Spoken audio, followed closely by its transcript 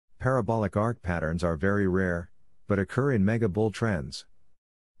Parabolic arc patterns are very rare, but occur in mega bull trends.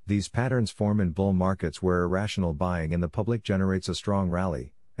 These patterns form in bull markets where irrational buying in the public generates a strong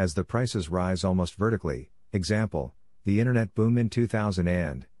rally, as the prices rise almost vertically. Example, the internet boom in 2000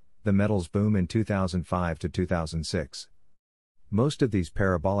 and the metals boom in 2005 to 2006. Most of these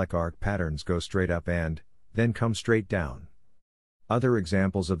parabolic arc patterns go straight up and then come straight down. Other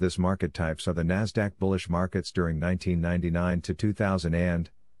examples of this market types are the NASDAQ bullish markets during 1999 to 2000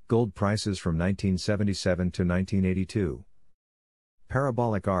 and gold prices from 1977 to 1982.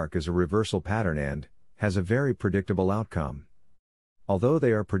 Parabolic arc is a reversal pattern and has a very predictable outcome. Although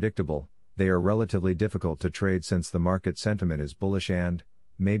they are predictable, they are relatively difficult to trade since the market sentiment is bullish and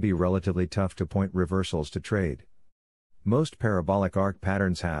may be relatively tough to point reversals to trade. Most parabolic arc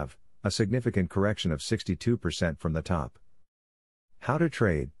patterns have a significant correction of 62% from the top. How to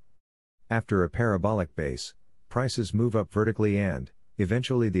trade? After a parabolic base, prices move up vertically and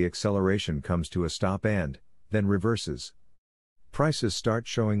eventually the acceleration comes to a stop and then reverses. Prices start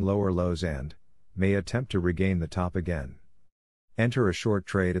showing lower lows and may attempt to regain the top again. Enter a short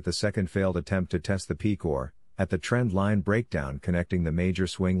trade at the second failed attempt to test the peak or at the trend line breakdown connecting the major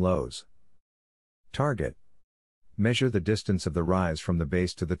swing lows. Target. Measure the distance of the rise from the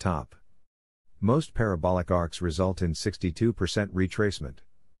base to the top. Most parabolic arcs result in 62% retracement.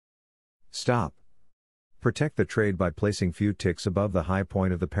 Stop. Protect the trade by placing few ticks above the high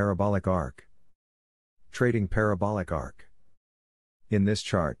point of the parabolic arc. Trading parabolic arc. In this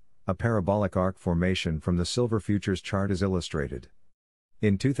chart, a parabolic arc formation from the silver futures chart is illustrated.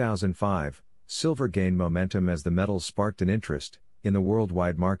 In 2005, silver gained momentum as the metals sparked an interest in the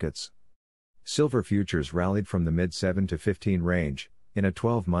worldwide markets. Silver futures rallied from the mid-7 to 15 range in a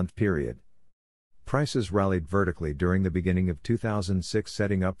 12-month period. Prices rallied vertically during the beginning of 2006,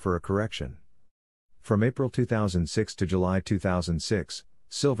 setting up for a correction. From April 2006 to July 2006,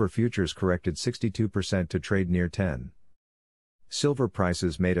 silver futures corrected 62% to trade near 10. Silver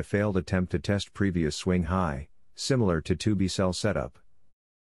prices made a failed attempt to test previous swing high, similar to 2B sell setup.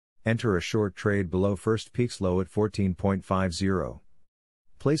 Enter a short trade below first peak's low at 14.50.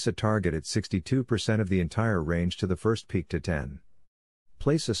 Place a target at 62% of the entire range to the first peak to 10.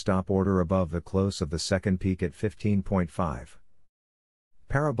 Place a stop order above the close of the second peak at 15.5.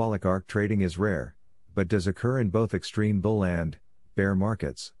 Parabolic arc trading is rare, but does occur in both extreme bull and bear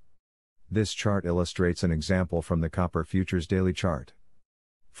markets. This chart illustrates an example from the copper futures daily chart.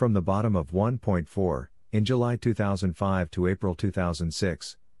 From the bottom of 1.4, in July 2005 to April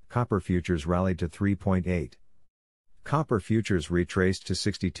 2006, copper futures rallied to 3.8. Copper futures retraced to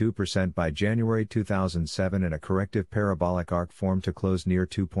 62% by January 2007 and a corrective parabolic arc formed to close near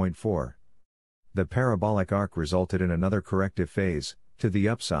 2.4. The parabolic arc resulted in another corrective phase, to the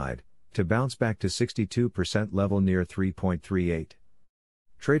upside, to bounce back to 62% level near 3.38.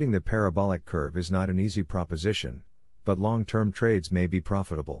 Trading the parabolic curve is not an easy proposition, but long-term trades may be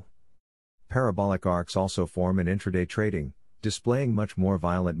profitable. Parabolic arcs also form in intraday trading, displaying much more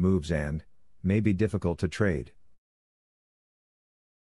violent moves and may be difficult to trade.